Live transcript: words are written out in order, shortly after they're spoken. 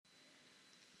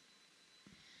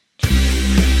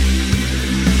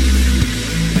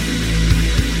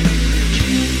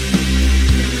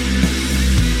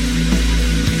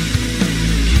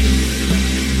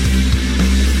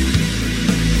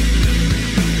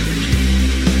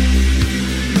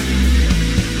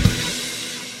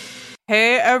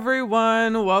Hey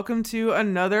everyone, welcome to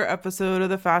another episode of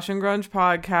the Fashion Grunge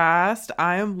podcast.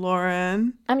 I am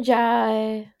Lauren. I'm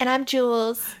Jai. And I'm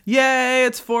Jules. Yay,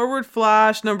 it's Forward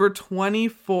Flash number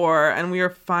 24, and we are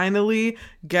finally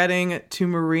getting to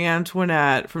Marie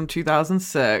Antoinette from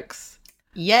 2006.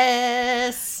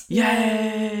 Yes.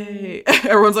 Yay!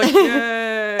 Everyone's like,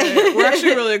 yay! We're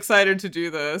actually really excited to do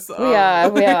this. We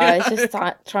are. Yeah. It's just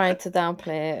trying to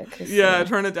downplay it.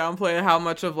 Trying to downplay how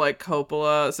much of like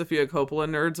Sophia Coppola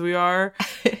nerds we are.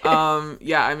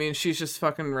 Yeah, I mean, she's just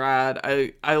fucking rad.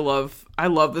 I love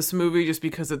this movie just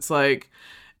because it's like,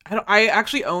 I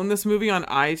actually own this movie on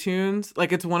iTunes.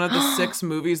 Like, it's one of the 6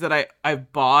 movies that I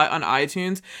bought on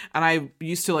iTunes, and I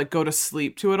used to like go to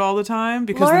sleep to it all the time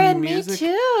because Lauren, the music, me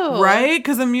too. right?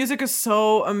 Because the music is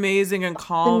so amazing and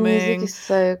calming. The music is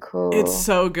so cool. It's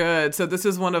so good. So this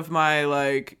is one of my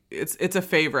like, it's a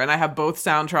favorite, and I have both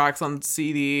soundtracks on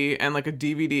CD and like a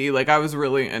DVD. Like, I was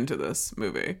really into this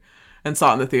movie. And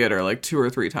saw it in the theater like 2 or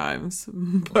 3 times.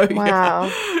 But wow.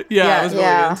 I was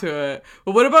really into it.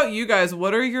 But what about you guys?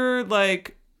 What are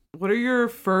your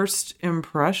first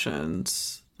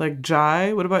impressions? Like,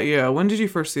 Jai, what about you? When did you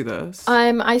first see this?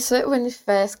 I saw it when it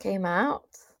first came out.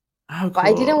 Oh, cool. But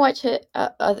I didn't watch it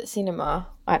at the cinema,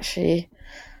 actually.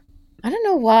 I don't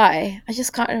know why. I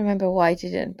just can't remember why I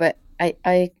didn't. But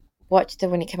I watched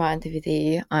it when it came out on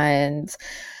DVD, and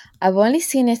I've only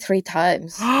seen it 3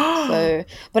 times. I've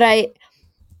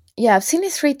seen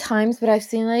it 3 times, but I've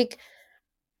seen I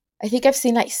think I've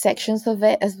seen sections of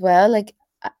it as well. Like,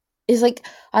 it's like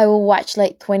I will watch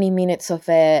 20 minutes of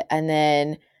it and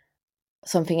then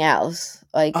something else.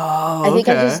 Like, I think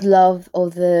I just love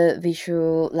all the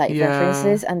visual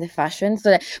references and the fashion.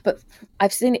 So, but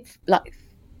I've seen it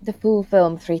the full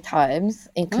film 3 times,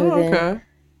 including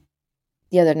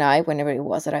the other night, whenever it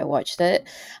was that I watched it.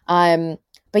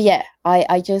 But yeah,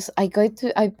 I've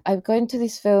gone to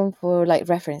this film for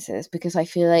references, because I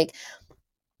feel like,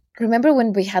 remember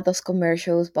when we had those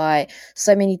commercials by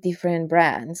so many different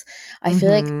brands? I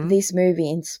feel like this movie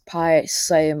inspired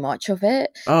so much of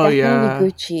it. Oh,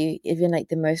 definitely Gucci, even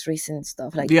the most recent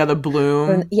stuff. The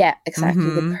bloom. Exactly.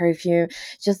 The perfume,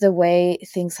 just the way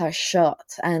things are shot,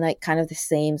 and kind of the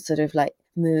same sort of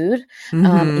mood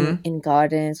in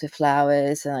gardens with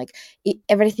flowers, and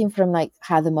everything from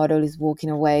how the model is walking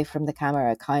away from the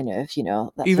camera, kind of,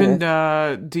 that even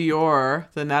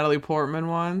Dior, the Natalie Portman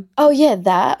one. Oh yeah,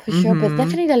 that for sure. But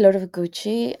definitely a lot of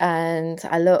Gucci and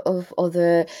a lot of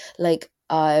other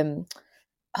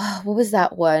what was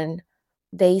that one,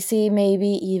 Daisy, maybe,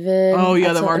 even. Oh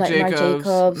yeah, the Marc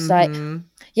Jacobs.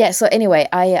 So anyway,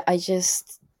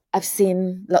 I've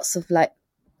seen lots of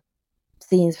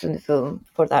scenes from the film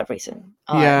for that reason.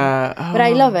 But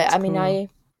I love it. I mean, cool.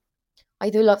 I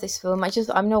do love this film.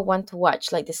 I'm not one to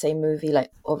watch the same movie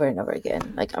over and over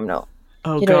again. I'm not.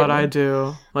 Oh, you know God, what I mean? I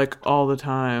do. All the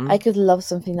time. I could love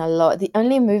something a lot. The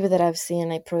only movie that I've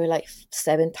seen probably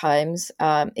 7 times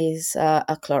is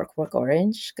A Clockwork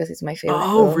Orange, because it's my favorite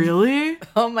Oh, film. really?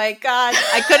 Oh my God.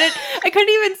 I couldn't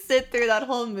even sit through that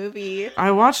whole movie.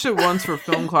 I watched it once for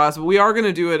film class, but we are going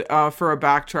to do it for a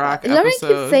backtrack Lauren episode.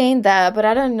 keeps saying that, but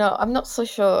I don't know. I'm not so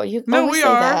sure. You always say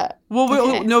that. Well,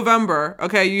 Okay. November.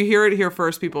 Okay, you hear it here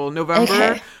first, people. November.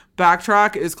 Okay.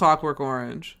 Backtrack is Clockwork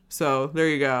Orange. So there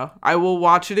you go. I will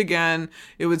watch it again.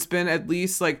 It's been at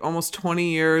least almost 20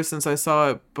 years since I saw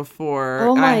it before.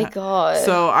 Oh my God.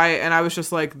 So I was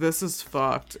just like, this is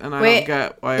fucked, and I don't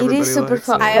get why everybody is super likes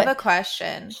fucked. it. I have a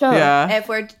question. Sure. Yeah.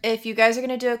 If you guys are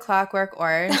gonna do A Clockwork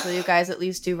Orange, will you guys at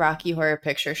least do Rocky Horror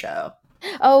Picture Show?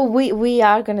 Oh, we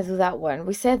are gonna do that one.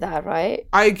 We said that, right?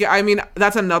 I mean,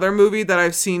 that's another movie that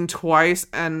I've seen twice,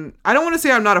 and I don't want to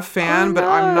say I'm not a fan, but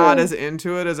I'm not as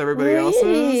into it as everybody else is.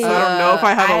 Really? So I don't know if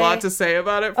I have a lot to say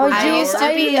about it. I used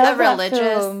to be love that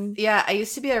film. I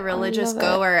used to be a religious love it.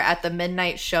 goer at the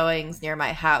midnight showings near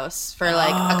my house for a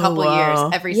couple years.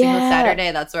 Every single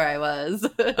Saturday, that's where I was.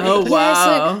 Oh,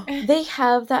 wow. Yeah, so they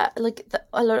have that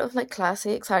a lot of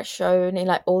classics are shown in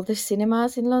all the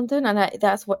cinemas in London, and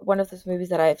that's one of those movies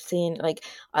that I've seen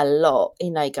a lot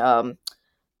in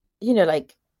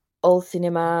old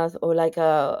cinemas, or what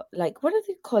do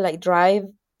they call a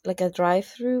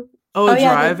drive-through. Oh, a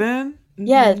drive-in?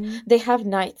 Yeah, they have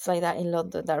nights like that in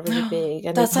London that are really big,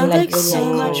 and That sounds like really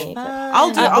so much iconic. fun.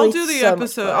 I'll do the so much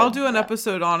episode. fun. I'll do an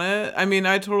episode on it. I mean,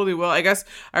 I totally will. I guess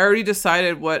I already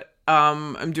decided what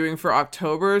I'm doing for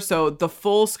October. So the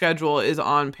full schedule is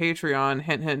on Patreon.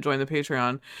 Hint, hint, join the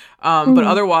Patreon. But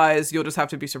otherwise, you'll just have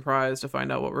to be surprised to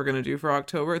find out what we're going to do for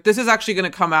October. This is actually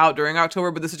going to come out during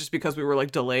October, but this is just because we were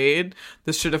like delayed.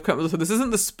 This should have come. So this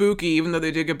isn't the spooky, even though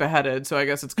they did get beheaded. So I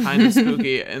guess it's kind of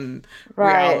spooky in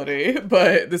reality,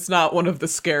 but it's not one of the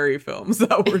scary films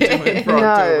that we're doing for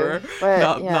October.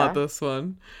 But, not this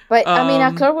one. But I mean,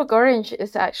 A Clockwork Orange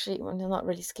is actually not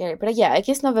really scary. But yeah, I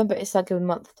guess November is a good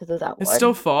month to do that one. It's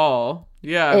still fall.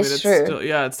 Yeah, I mean, it's true.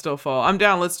 It's still fall. I'm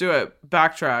down. Let's do it.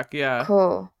 Backtrack. Yeah.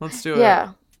 Cool. Let's do it.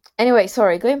 Yeah. Anyway,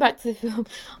 sorry, going back to the film,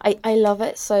 I love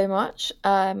it so much.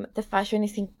 The fashion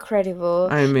is incredible.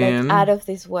 I mean, like, out of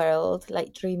this world,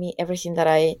 like dreamy, everything that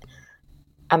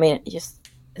I mean, just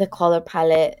the color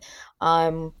palette,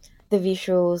 the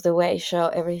visuals, the way it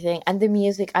shot, everything, and the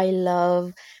music. I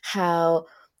love how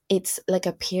it's like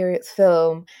a period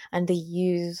film, and they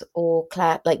use all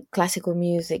like classical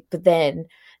music, but then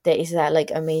there is that like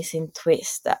amazing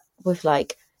twist that with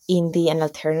like indie and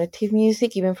alternative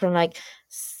music, even from like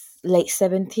late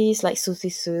 70s, like Susie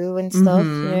Sue and stuff.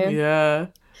 Yeah.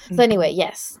 So anyway,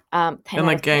 yes. 10 and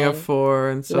like Gang of Four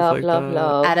and stuff like that.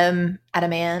 Love.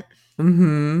 Adamant.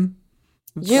 Jules.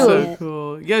 So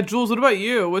cool. Yeah, Jules, what about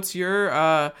you? What's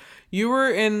your you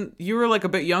were like a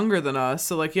bit younger than us,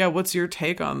 so like, yeah, what's your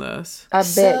take on this? A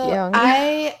bit young.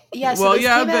 A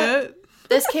bit.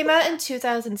 This came out in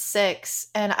 2006,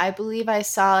 and I believe I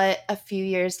saw it a few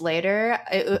years later.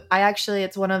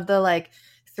 It's one of the like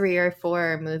 3 or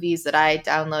 4 movies that I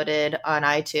downloaded on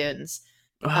iTunes,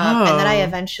 and then I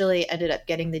eventually ended up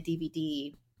getting the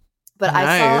DVD. But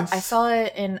nice. I saw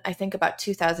it in, I think, about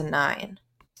 2009.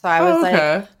 So I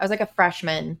was like a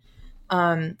freshman.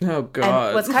 Oh God!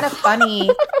 And what's kind of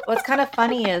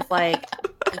funny is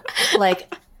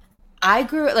like I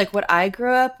grew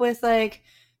up with like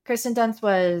Kirsten Dunst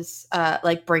was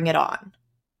like Bring It On.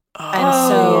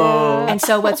 And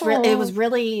so it was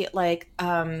really like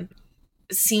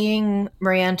seeing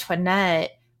Marie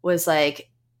Antoinette was like,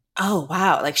 oh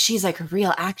wow, like she's like a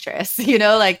real actress,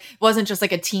 like wasn't just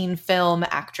like a teen film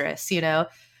actress,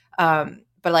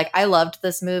 but like I loved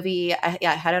this movie. I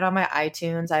had it on my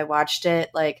iTunes. I watched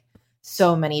it like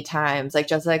so many times, like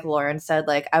just like Lauren said,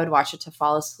 like I would watch it to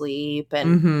fall asleep.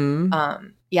 And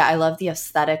I love the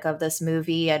aesthetic of this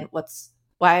movie, and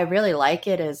why I really like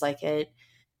it is like it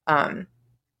like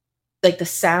the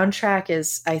soundtrack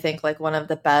is, I think, like one of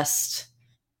the best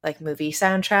like movie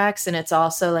soundtracks, and it's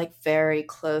also like very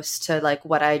close to like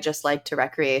what I just like to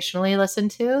recreationally listen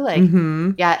to. Like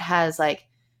it has like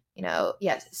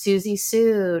Susie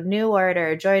Sue, New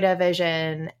Order, Joy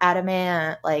Division,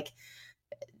 Adamant, like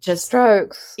just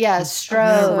Strokes. Yeah,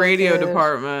 Strokes. Radio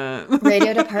Department. Yeah,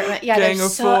 Gang there's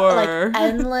of so Four. like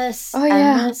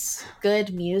endless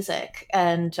good music.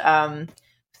 And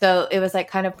so it was like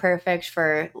kind of perfect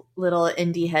for little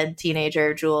indie head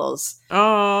teenager Jules.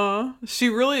 She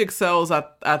really excels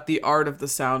at the art of the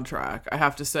soundtrack, I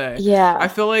have to say. Yeah. I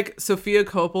feel like Sofia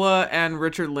Coppola and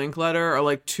Richard Linklater are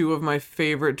like 2 of my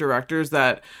favorite directors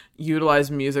that utilize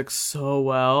music so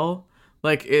well.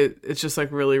 Like it's just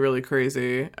like really, really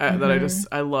crazy that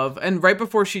I love. And right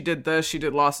before she did this, she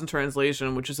did Lost in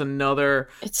Translation, which is another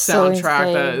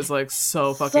soundtrack that is like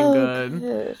so fucking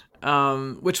good.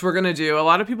 Which we're gonna do. A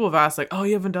lot of people have asked like, oh,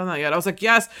 you haven't done that yet. I was like,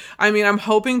 yes. I mean, I'm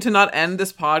hoping to not end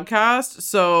this podcast.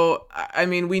 So, I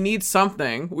mean, we need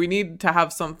something. We need to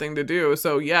have something to do.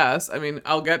 So yes, I mean,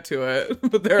 I'll get to it.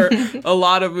 But there are a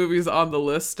lot of movies on the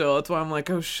list still. That's why I'm like,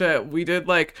 oh shit. We did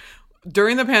like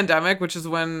during the pandemic, which is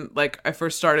when like I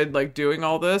first started like doing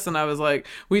all this, and I was like,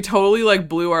 we totally like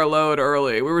blew our load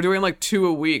early. We were doing like 2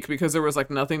 a week because there was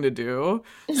like nothing to do.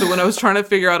 So when I was trying to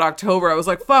figure out October, I was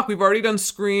like, fuck, we've already done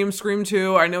Scream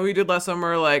 2. I know we did last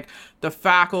summer like The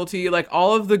Faculty, like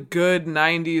all of the good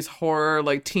 90s horror,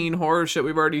 like teen horror shit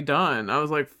we've already done. I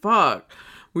was like, fuck.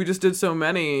 We just did so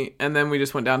many, and then we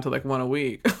just went down to like 1 a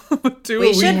week.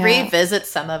 We should revisit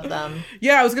some of them.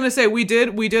 Yeah, I was gonna say we did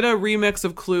a remix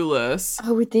of Clueless.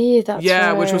 Oh, we did. That's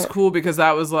right. Which was cool because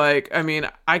that was like, I mean,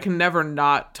 I can never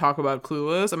not talk about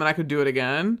Clueless. I mean, I could do it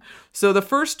again. So the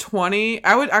first 20,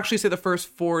 I would actually say the first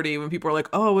 40, when people are like,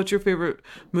 oh, what's your favorite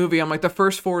movie? I'm like, the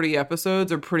first 40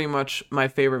 episodes are pretty much my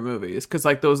favorite movies because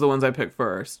like those are the ones I picked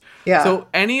first. Yeah. So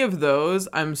any of those,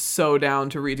 I'm so down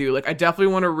to redo. Like I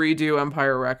definitely want to redo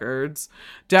Empire Records.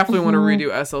 Definitely want to redo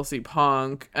SLC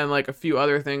Punk and like a few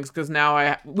other things because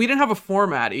now we didn't have a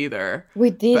format either.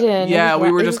 We didn't. But,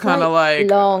 we were just kind of like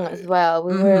long as well.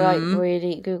 We were like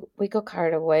really good. We got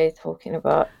carried away talking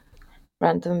about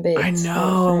random bits. I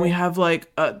know, and we have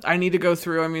like I need to go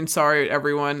through. I mean, sorry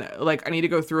everyone. Like I need to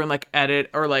go through and like edit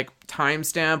or like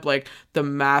timestamp like the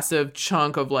massive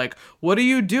chunk of like, what are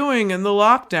you doing in the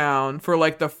lockdown for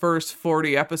like the first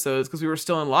 40 episodes because we were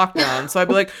still in lockdown. So I'd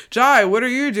be like, Jai, what are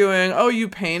you doing? Oh, you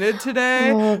painted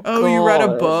today? Oh, you read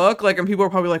a book? Like, and people are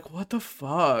probably like, what the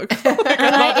fuck? Like,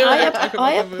 And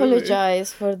I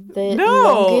apologize for the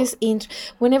longest intro.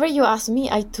 Whenever you ask me,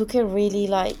 I took it really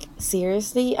like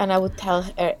seriously, and I would tell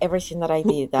her everything that I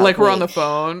did that like week. We're on the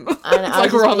phone. And it's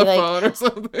like we're on the phone or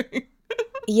something.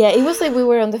 Yeah, it was like we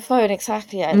were on the phone,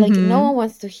 exactly. Like no one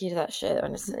wants to hear that shit,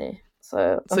 honestly.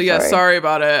 So yeah, sorry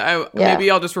about it. Maybe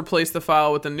I'll just replace the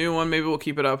file with a new one. Maybe we'll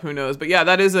keep it up. Who knows? But yeah,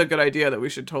 that is a good idea that we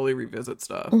should totally revisit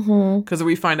stuff because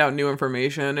we find out new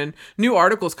information and new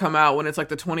articles come out when it's like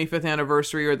the 25th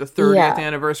anniversary or the 30th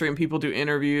anniversary, and people do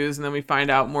interviews, and then we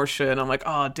find out more shit. And I'm like,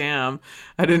 oh damn,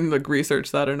 I didn't like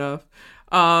research that enough.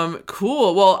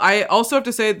 Cool. Well, I also have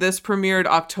to say this premiered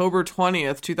October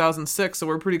 20th, 2006, so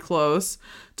we're pretty close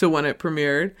to when it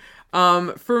premiered.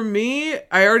 For me,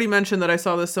 I already mentioned that I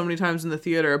saw this so many times in the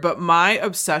theater, but my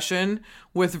obsession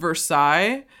with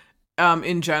Versailles,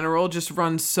 in general just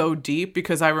runs so deep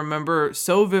because I remember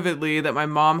so vividly that my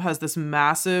mom has this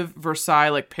massive Versailles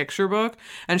like picture book,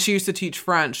 and she used to teach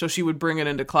French. So she would bring it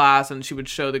into class and she would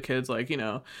show the kids like, you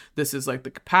know, this is like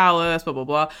the palace, blah, blah,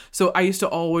 blah. So I used to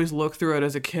always look through it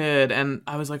as a kid, and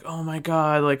I was like, oh my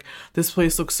God, like this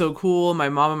place looks so cool. My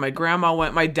mom and my grandma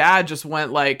went, my dad just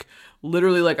went like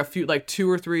literally like a few, like 2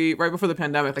 or 3, right before the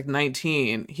pandemic, like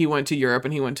 19, he went to Europe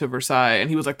and he went to Versailles, and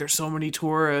he was like, there's so many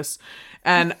tourists.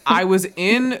 And I was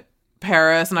in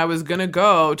Paris and I was going to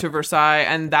go to Versailles.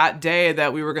 And that day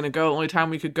that we were going to go, the only time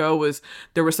we could go was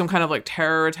there was some kind of like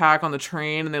terror attack on the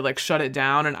train, and they like shut it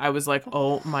down. And I was like,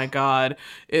 oh my God,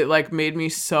 it like made me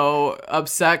so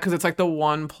upset because it's like the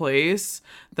one place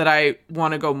that I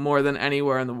want to go more than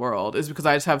anywhere in the world, is because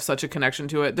I just have such a connection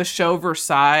to it. The show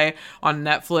Versailles on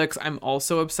Netflix, I'm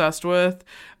also obsessed with.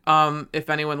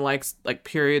 If anyone likes like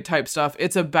period type stuff,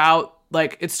 it's about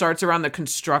like, it starts around the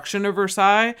construction of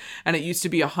Versailles, and it used to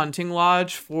be a hunting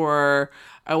lodge for,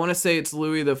 I want to say it's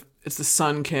it's the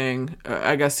Sun King.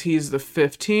 I guess he's the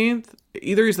 15th.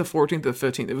 Either he's the 14th or the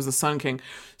 15th. It was the Sun King.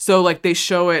 So like they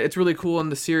show it, it's really cool in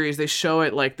the series. They show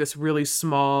it like this really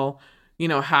small, you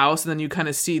know, house, and then you kind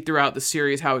of see throughout the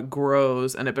series how it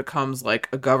grows and it becomes like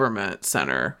a government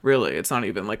center. Really, it's not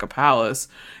even like a palace.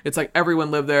 It's like everyone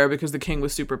lived there because the king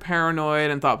was super paranoid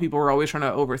and thought people were always trying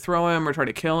to overthrow him or try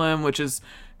to kill him, which is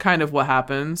kind of what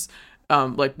happens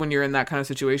like when you're in that kind of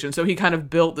situation. So he kind of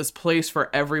built this place for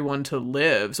everyone to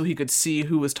live, so he could see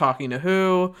who was talking to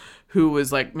who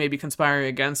was like maybe conspiring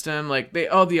against him. Like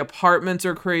the apartments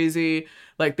are crazy.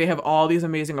 Like they have all these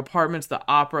amazing apartments, the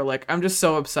opera, like I'm just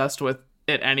so obsessed with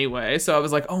it anyway. So I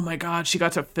was like, oh my God, she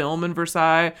got to film in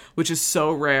Versailles, which is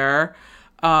so rare.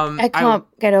 I can't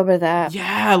get over that.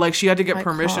 Yeah, like she had to get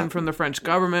permission from the French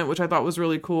government, which I thought was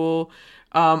really cool.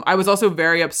 I was also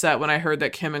very upset when I heard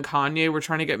that Kim and Kanye were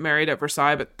trying to get married at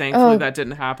Versailles, but thankfully that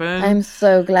didn't happen. I'm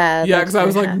so glad. Yeah, because I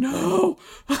was like, no.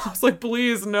 I was like,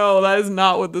 please, no, that is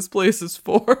not what this place is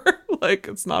for. Like,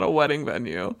 it's not a wedding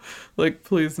venue. Like,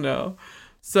 please, no.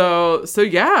 So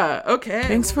yeah, okay.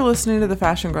 Thanks for listening to the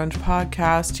Fashion Grunge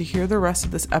podcast. To hear the rest of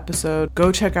this episode,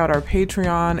 go check out our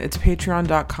Patreon. It's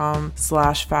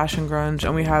patreon.com/fashiongrunge,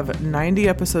 and we have 90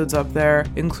 episodes up there,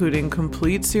 including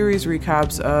complete series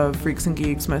recaps of Freaks and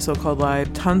Geeks, My So-Called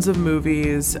Life, tons of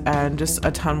movies, and just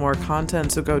a ton more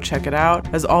content, so go check it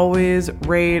out. As always,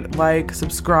 rate, like,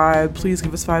 subscribe. Please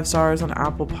give us 5 stars on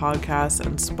Apple Podcasts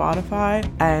and Spotify,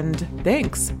 and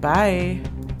thanks. Bye.